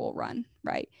Super Bowl run,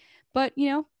 right? But,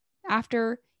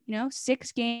 after,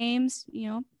 6 games,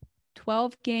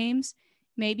 12 games,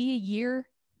 maybe a year,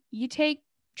 you take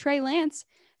Trey Lance,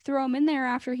 throw him in there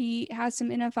after he has some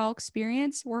NFL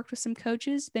experience, worked with some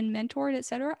coaches, been mentored,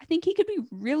 etc. I think he could be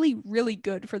really, really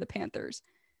good for the Panthers.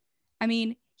 I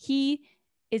mean, he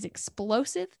is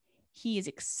explosive. He is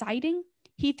exciting.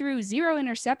 He threw 0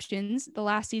 interceptions the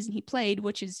last season he played,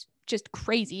 which is just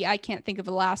crazy. I can't think of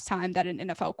the last time that an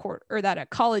that a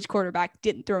college quarterback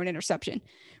didn't throw an interception,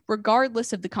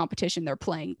 regardless of the competition they're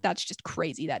playing. That's just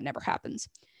crazy. That never happens.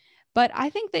 But I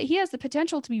think that he has the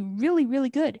potential to be really, really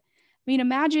good. I mean,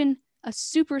 imagine a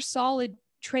super solid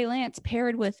Trey Lance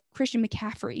paired with Christian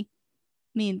McCaffrey.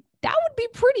 I mean, that would be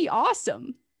pretty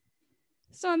awesome.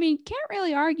 So, I mean, can't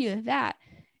really argue with that.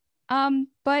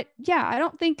 But yeah, I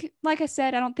don't think, like I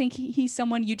said, I don't think he's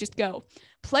someone you just go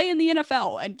play in the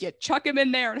NFL and you chuck him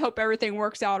in there and hope everything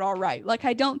works out all right. Like,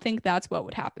 I don't think that's what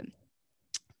would happen.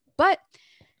 But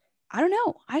I don't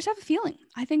know. I just have a feeling.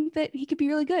 I think that he could be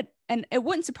really good. And it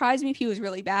wouldn't surprise me if he was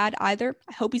really bad either.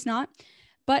 I hope he's not.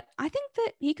 But I think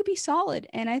that he could be solid.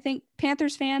 And I think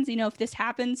Panthers fans, if this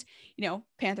happens,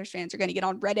 Panthers fans are going to get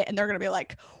on Reddit and they're going to be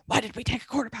like, why did we take a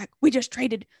quarterback? We just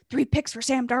traded 3 picks for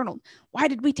Sam Darnold. Why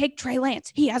did we take Trey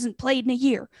Lance? He hasn't played in a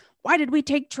year. Why did we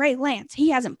take Trey Lance? He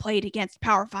hasn't played against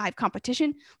Power 5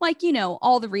 competition. Like,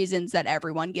 all the reasons that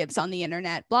everyone gives on the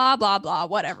internet, blah, blah, blah,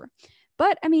 whatever.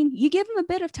 But I mean, you give him a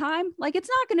bit of time. Like, it's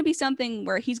not going to be something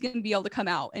where he's going to be able to come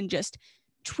out and just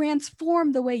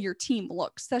transform the way your team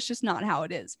looks. That's just not how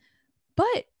it is.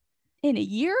 But in a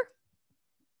year,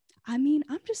 I mean,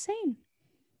 I'm just saying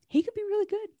he could be really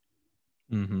good.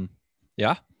 Mm-hmm.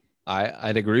 Yeah,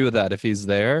 I'd agree with that. If he's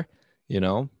there,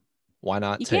 why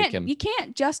not take him? You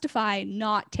can't justify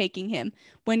not taking him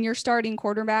when your starting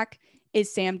quarterback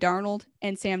is Sam Darnold,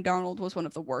 and Sam Darnold was one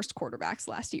of the worst quarterbacks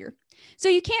last year. So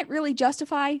you can't really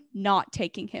justify not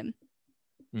taking him.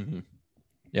 Mm-hmm.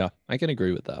 Yeah, I can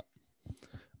agree with that.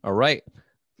 All right.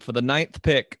 For the 9th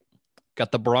pick,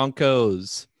 got the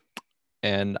Broncos.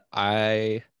 And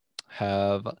I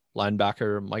have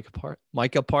linebacker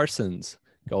Micah Parsons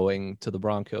going to the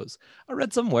Broncos. I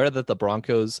read somewhere that the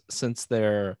Broncos, since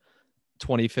their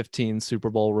 2015 Super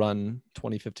Bowl run,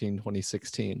 2015,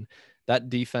 2016, that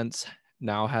defense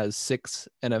now has 6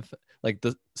 NFL, like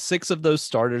the 6 of those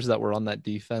starters that were on that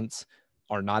defense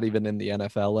are not even in the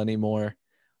NFL anymore.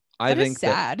 I think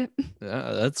sad.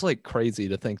 That's like crazy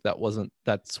to think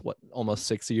that's what, almost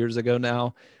 6 years ago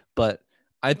now. But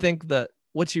I think that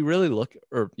what you really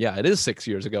it is 6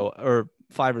 years ago, or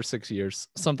 5 or 6 years,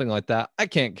 something like that. I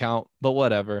can't count, but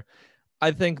whatever. I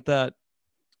think that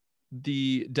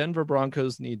the Denver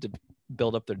Broncos need to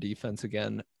build up their defense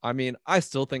again. I mean, I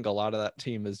still think a lot of that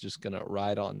team is just going to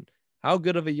ride on how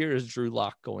good of a year is Drew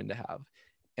Lock going to have.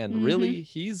 And really,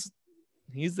 he's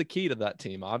the key to that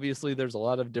team. Obviously, there's a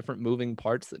lot of different moving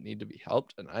parts that need to be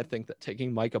helped. And I think that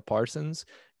taking Micah Parsons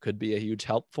could be a huge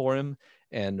help for him,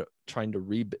 and trying to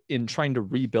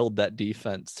rebuild that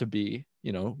defense to be,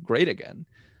 great again.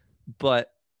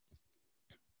 But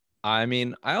I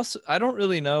mean, I don't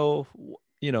really know,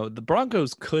 the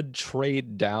Broncos could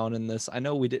trade down in this. I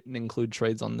know we didn't include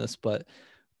trades on this, but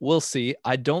we'll see.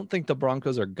 I don't think the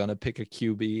Broncos are going to pick a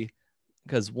QB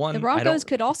because the Broncos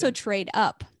could also trade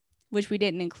up, which we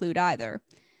didn't include either.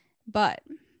 But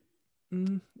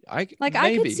I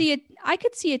could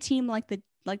see a team like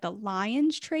the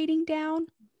Lions trading down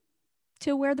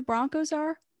to where the Broncos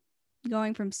are,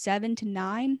 going from 7 to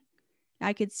 9.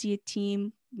 I could see a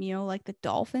team, like the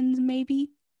Dolphins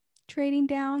maybe trading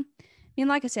down. I mean,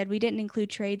 like I said, we didn't include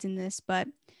trades in this, but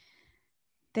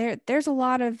there's a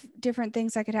lot of different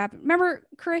things that could happen. Remember,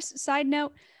 Chris, side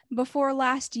note, before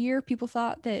last year, people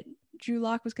thought that Drew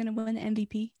Lock was going to win the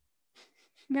MVP.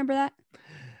 Remember that?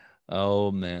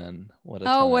 Oh, man. What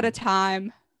a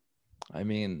time. I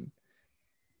mean,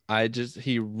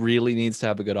 he really needs to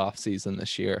have a good offseason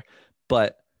this year.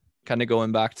 But kind of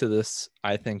going back to this,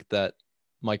 I think that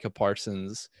Micah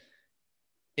Parsons,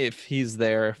 if he's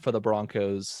there for the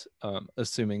Broncos,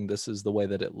 assuming this is the way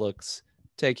that it looks,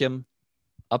 take him,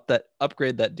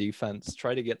 upgrade that defense,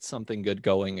 try to get something good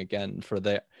going again for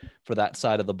that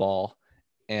side of the ball,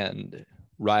 and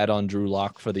ride on Drew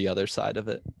Lock for the other side of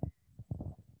it.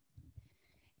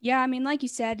 Yeah, I mean, like you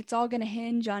said, it's all going to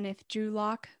hinge on if Drew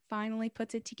Lock finally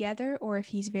puts it together or if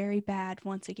he's very bad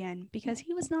once again, because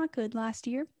he was not good last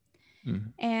year. Mm-hmm.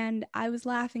 And I was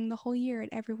laughing the whole year at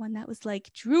everyone that was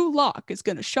like, Drew Lock is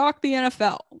going to shock the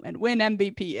NFL and win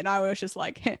MVP. And I was just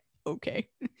like, okay.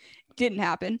 Didn't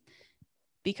happen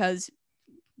because,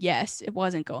 yes, it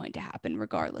wasn't going to happen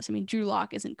regardless. I mean, Drew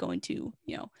Lock isn't going to,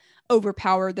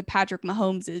 overpower the Patrick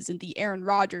Mahomeses and the Aaron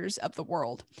Rodgers of the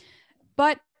world.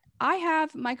 But I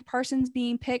have Micah Parsons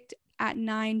being picked at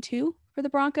 9-2 for the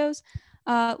Broncos.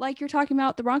 Like you're talking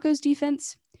about, the Broncos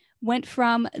defense went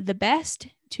from the best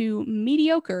to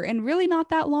mediocre in really not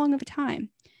that long of a time.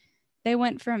 They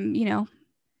went from,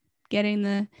 getting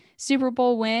the Super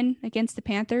Bowl win against the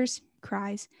Panthers,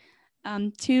 cries,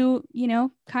 to,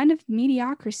 kind of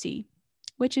mediocrity,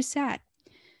 which is sad.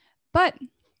 But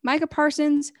Micah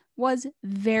Parsons was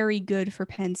very good for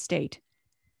Penn State.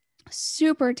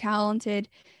 Super talented,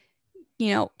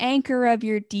 anchor of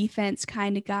your defense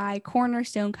kind of guy,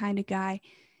 cornerstone kind of guy.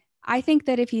 I think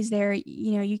that if he's there,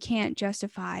 you can't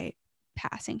justify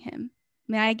passing him.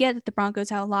 I mean, I get that the Broncos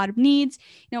have a lot of needs,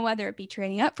 whether it be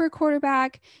trading up for a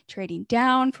quarterback, trading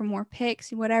down for more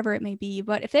picks, whatever it may be.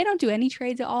 But if they don't do any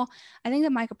trades at all, I think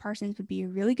that Micah Parsons would be a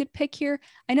really good pick here.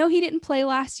 I know he didn't play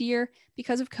last year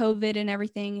because of COVID and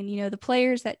everything. And, the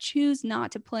players that choose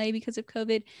not to play because of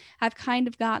COVID have kind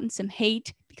of gotten some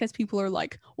hate because people are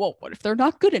like, well, what if they're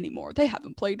not good anymore? They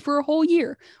haven't played for a whole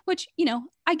year, which,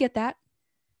 I get that.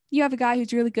 You have a guy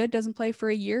who's really good, doesn't play for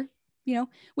a year.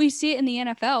 We see it in the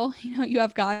NFL. You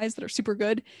have guys that are super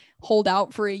good, hold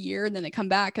out for a year, and then they come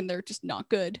back and they're just not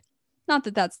good. Not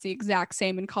that that's the exact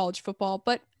same in college football,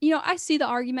 but, I see the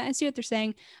argument. I see what they're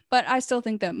saying, but I still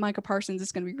think that Micah Parsons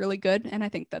is going to be really good. And I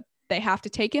think that they have to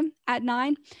take him at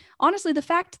 9. Honestly, the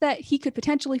fact that he could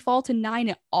potentially fall to 9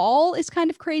 at all is kind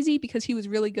of crazy because he was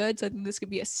really good. So I think this could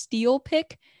be a steal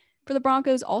pick for the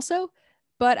Broncos also.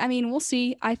 But I mean, we'll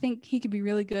see. I think he could be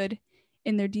really good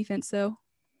in their defense though.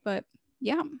 But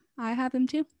yeah, I have him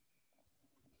too.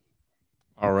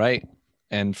 All right.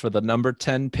 And for the number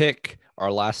 10 pick,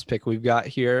 our last pick we've got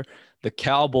here, the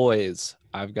Cowboys.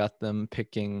 I've got them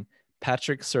picking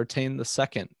Patrick Surtain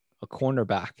II, a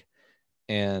cornerback.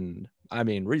 And I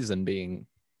mean, reason being,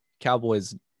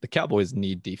 the Cowboys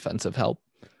need defensive help.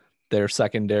 Their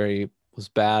secondary was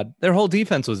bad. Their whole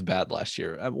defense was bad last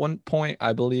year. At one point,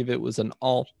 I believe it was an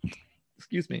all-time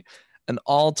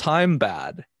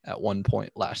bad at one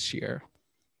point last year.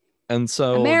 And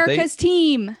so America's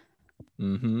team.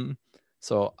 Mm-hmm.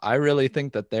 So I really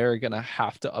think that they're going to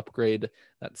have to upgrade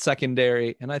that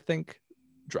secondary. And I think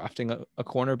drafting a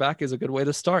cornerback is a good way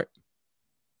to start.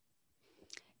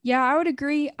 Yeah, I would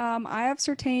agree. I have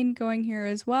Surtain going here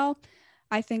as well.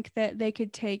 I think that they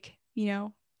could take,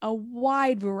 a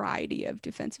wide variety of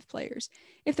defensive players.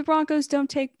 If the Broncos don't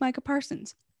take Micah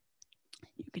Parsons,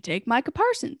 you could take Micah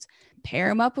Parsons, pair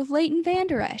him up with Leighton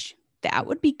Vander Esch. That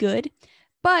would be good,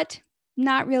 but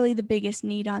not really the biggest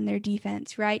need on their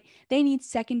defense, right? They need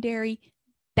secondary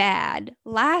bad.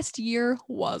 Last year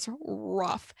was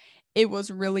rough. It was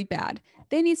really bad.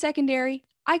 They need secondary.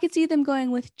 I could see them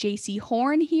going with JC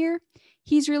Horn here.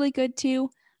 He's really good too.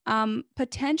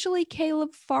 Potentially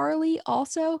Caleb Farley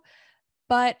also,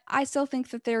 but I still think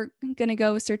that they're going to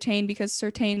go with Surtain because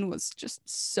Surtain was just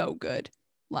so good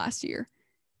last year.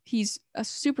 He's a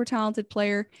super talented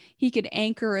player. He could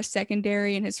anchor a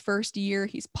secondary in his first year.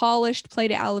 He's polished,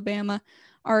 played at Alabama,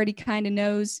 already kind of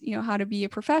knows, how to be a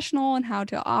professional and how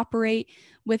to operate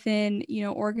within,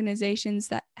 organizations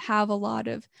that have a lot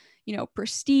of,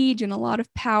 prestige and a lot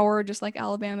of power, just like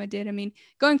Alabama did. I mean,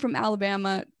 going from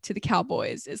Alabama to the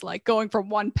Cowboys is like going from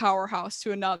one powerhouse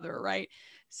to another, right?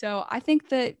 So I think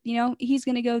that, he's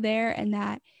going to go there and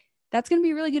that's going to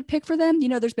be a really good pick for them.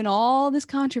 There's been all this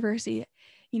controversy.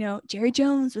 Jerry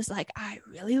Jones was like, I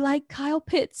really like Kyle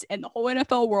Pitts. And the whole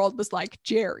NFL world was like,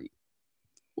 Jerry,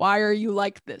 why are you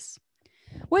like this?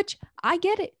 Which I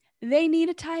get it. They need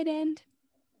a tight end.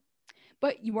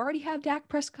 But you already have Dak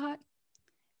Prescott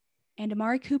and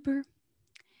Amari Cooper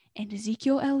and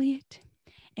Ezekiel Elliott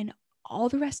and all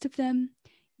the rest of them.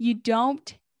 You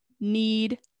don't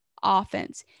need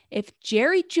offense. If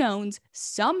Jerry Jones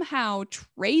somehow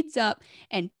trades up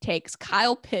and takes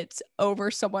Kyle Pitts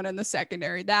over someone in the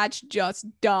secondary, that's just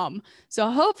dumb. So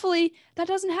hopefully that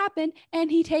doesn't happen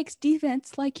and he takes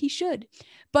defense like he should.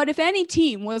 But if any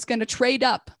team was going to trade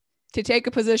up to take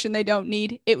a position they don't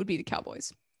need, it would be the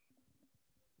Cowboys.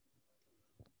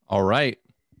 All right.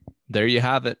 There you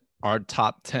have it. Our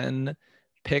top 10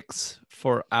 picks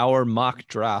for our mock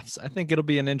drafts. I think it'll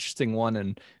be an interesting one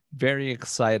and very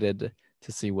excited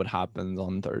to see what happens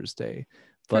on Thursday.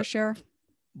 But for sure.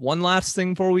 One last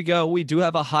thing before we go. We do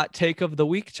have a hot take of the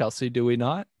week, Chelsea, do we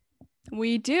not?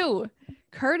 We do.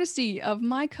 Courtesy of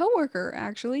my coworker,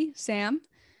 actually, Sam.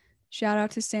 Shout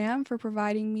out to Sam for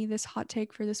providing me this hot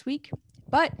take for this week.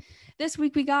 But this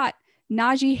week we got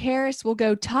Najee Harris will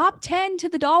go top 10 to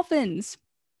the Dolphins.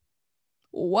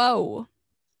 Whoa.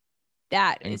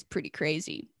 That is pretty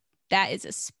crazy. That is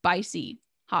a spicy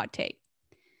hot take.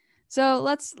 So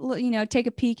let's, take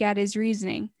a peek at his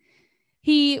reasoning.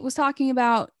 He was talking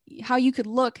about how you could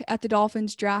look at the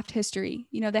Dolphins draft history.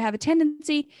 They have a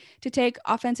tendency to take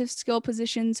offensive skill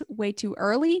positions way too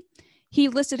early. He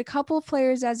listed a couple of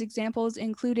players as examples,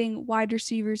 including wide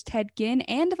receivers Ted Ginn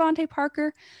and Devontae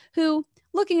Parker, who,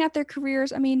 looking at their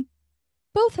careers,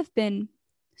 both have been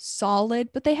solid,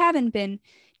 but they haven't been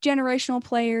generational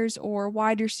players or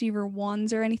wide receiver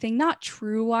ones or anything, not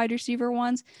true wide receiver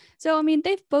ones. So,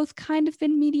 they've both kind of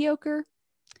been mediocre.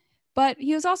 But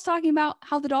he was also talking about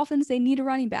how the Dolphins, they need a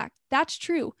running back. That's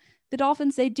true. The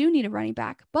Dolphins, they do need a running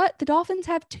back, but the Dolphins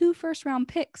have 2 first-round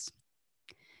picks.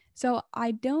 So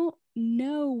I don't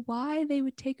know why they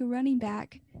would take a running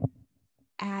back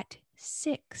at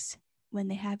 6 when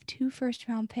they have 2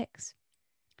 first-round picks.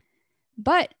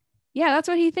 But yeah, that's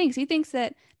what he thinks. He thinks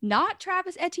that not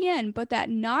Travis Etienne, but that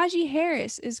Najee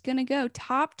Harris is going to go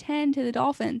top 10 to the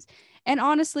Dolphins. And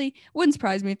honestly, wouldn't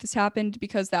surprise me if this happened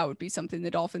because that would be something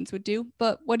the Dolphins would do.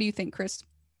 But what do you think, Chris?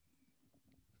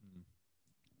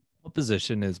 What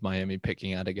position is Miami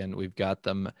picking at again? We've got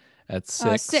them at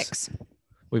 6. 6.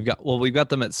 we've got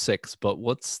them at 6, but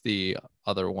what's the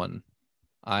other one?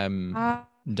 I'm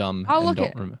dumb I'll and look don't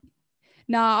it. remember.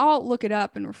 Nah, I'll look it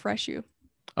up and refresh you.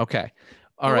 Okay.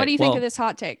 All But right. what do you think of this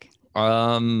hot take?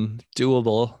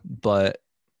 Doable, but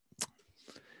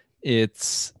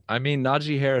I mean,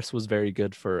 Najee Harris was very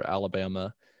good for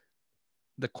Alabama.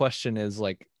 The question is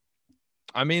like,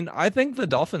 I mean, I think the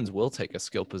Dolphins will take a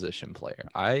skill position player.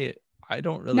 I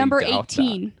don't really Number doubt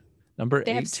 18. that. Number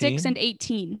They 18. have 6 and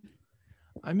 18.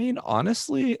 I mean,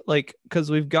 honestly, like,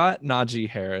 because we've got Najee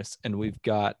Harris and we've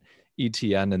got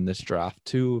ETN in this draft,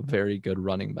 two very good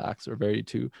running backs, or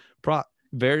two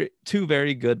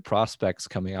very good prospects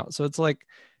coming out. So it's like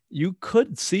you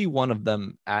could see one of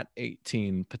them at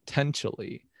 18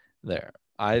 potentially there.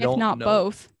 I don't know. If not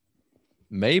both.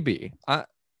 Maybe.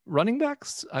 Running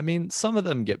backs, I mean, some of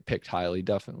them get picked highly,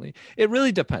 definitely. It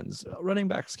really depends. Running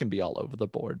backs can be all over the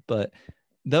board, but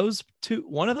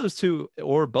one of those two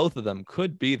or both of them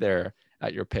could be there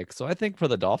at your pick. So I think for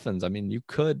the Dolphins, I mean, you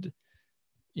could,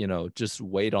 just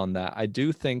wait on that. I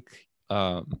do think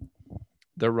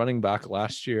their running back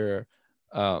last year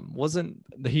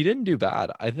he didn't do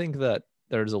bad. I think that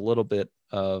there's a little bit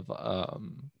of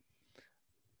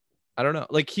I don't know,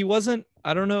 like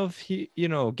I don't know if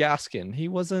Gaskin, he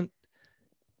wasn't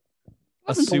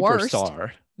a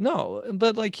superstar. No,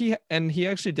 but like he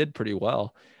actually did pretty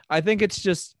well. I think it's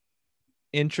just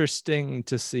interesting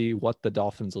to see what the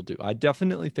Dolphins will do. I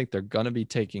definitely think they're going to be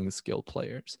taking skill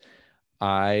players.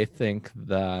 I think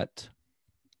that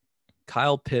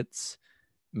Kyle Pitts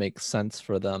makes sense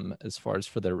for them as far as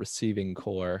for their receiving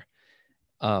core.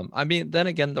 I mean, then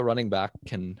again, the running back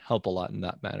can help a lot in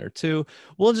that manner too.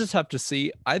 We'll just have to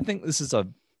see. I think this is a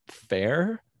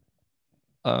fair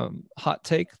hot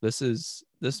take. This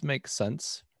makes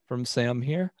sense from Sam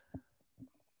here,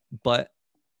 but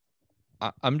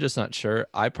I'm just not sure.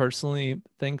 I personally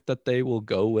think that they will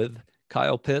go with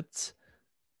Kyle Pitts.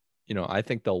 I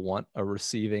think they'll want a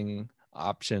receiving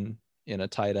option in a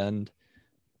tight end,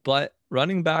 but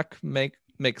running back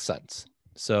makes sense.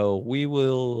 So we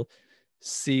will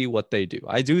see what they do.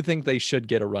 I do think they should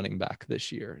get a running back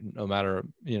this year, no matter,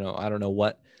 I don't know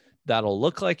what that'll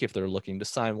look like, if they're looking to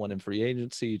sign one in free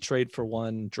agency, trade for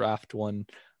one, draft one.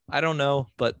 I don't know,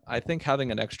 but I think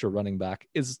having an extra running back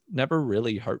is never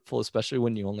really hurtful, especially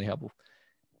when you only have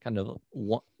kind of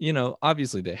one,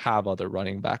 obviously they have other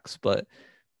running backs, but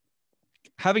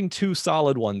having two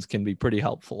solid ones can be pretty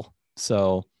helpful.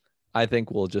 So I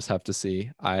think we'll just have to see.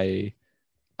 I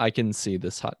can see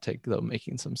this hot take though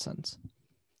making some sense.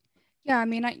 Yeah, I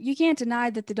mean, you can't deny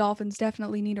that the Dolphins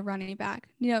definitely need a running back.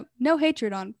 No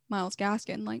hatred on Myles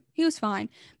Gaskin. Like, he was fine,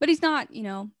 but he's not,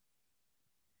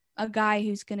 a guy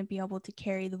who's going to be able to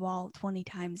carry the ball 20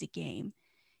 times a game.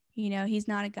 He's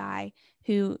not a guy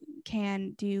who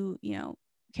can do,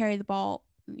 carry the ball,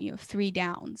 3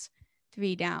 downs.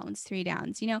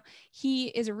 He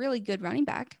is a really good running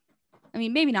back. I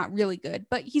mean, maybe not really good,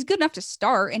 but he's good enough to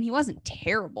start, and he wasn't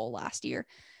terrible last year.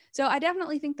 So I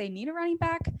definitely think they need a running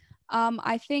back.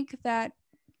 I think that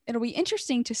it'll be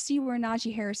interesting to see where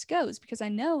Najee Harris goes, because I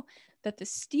know that the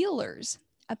Steelers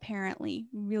apparently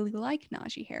really like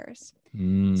Najee Harris.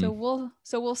 So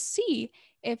we'll see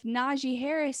if Najee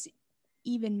Harris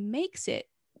even makes it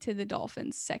to the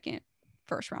Dolphins' second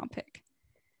first-round pick.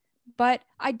 But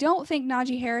I don't think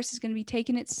Najee Harris is going to be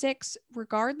taken at 6,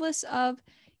 regardless of,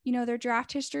 their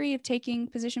draft history of taking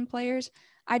position players.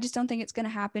 I just don't think it's going to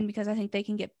happen, because I think they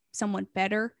can get someone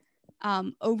better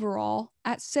overall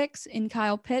at 6 in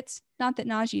Kyle Pitts. Not that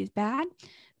Najee is bad,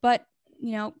 but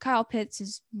Kyle Pitts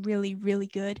is really, really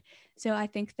good. So I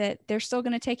think that they're still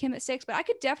going to take him at 6, but I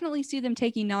could definitely see them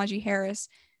taking Najee Harris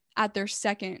at their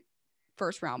second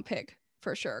first-round pick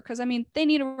for sure. Because I mean, they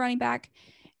need a running back,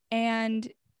 and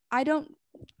I don't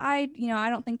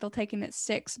think they'll take him at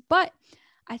 6, but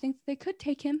I think they could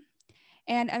take him.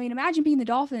 And I mean, imagine being the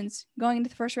Dolphins going into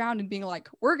the first round and being like,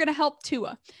 we're going to help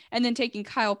Tua, and then taking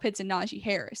Kyle Pitts and Najee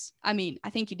Harris. I mean, I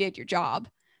think you did your job,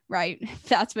 right?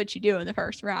 That's what you do in the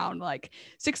first round. Like,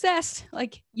 success,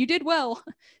 like, you did well.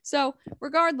 So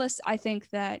regardless, I think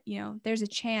that, there's a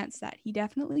chance that he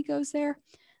definitely goes there.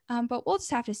 But we'll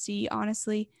just have to see,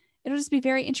 honestly. It'll just be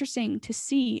very interesting to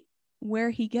see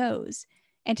where he goes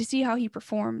and to see how he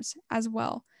performs as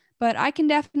well. But I can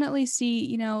definitely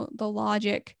see, the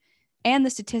logic and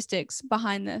the statistics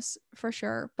behind this for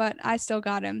sure. But I still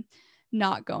got him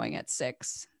not going at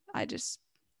 6. I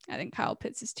think Kyle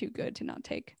Pitts is too good to not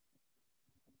take.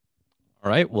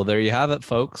 All right. Well, there you have it,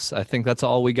 folks. I think that's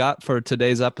all we got for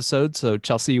today's episode. So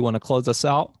Chelsea, you want to close us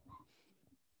out?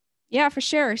 Yeah, for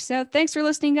sure. So thanks for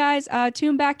listening, guys.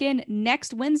 Tune back in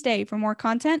next Wednesday for more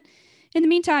content. In the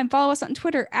meantime, follow us on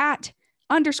Twitter at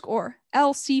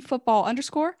 @LC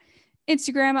football_,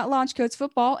 Instagram @Launch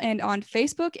Football, and on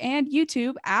Facebook and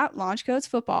YouTube @Launch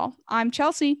Football. I'm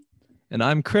Chelsea. And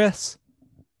I'm Chris.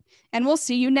 And we'll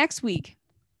see you next week.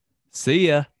 See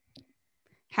ya.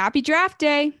 Happy draft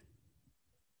day.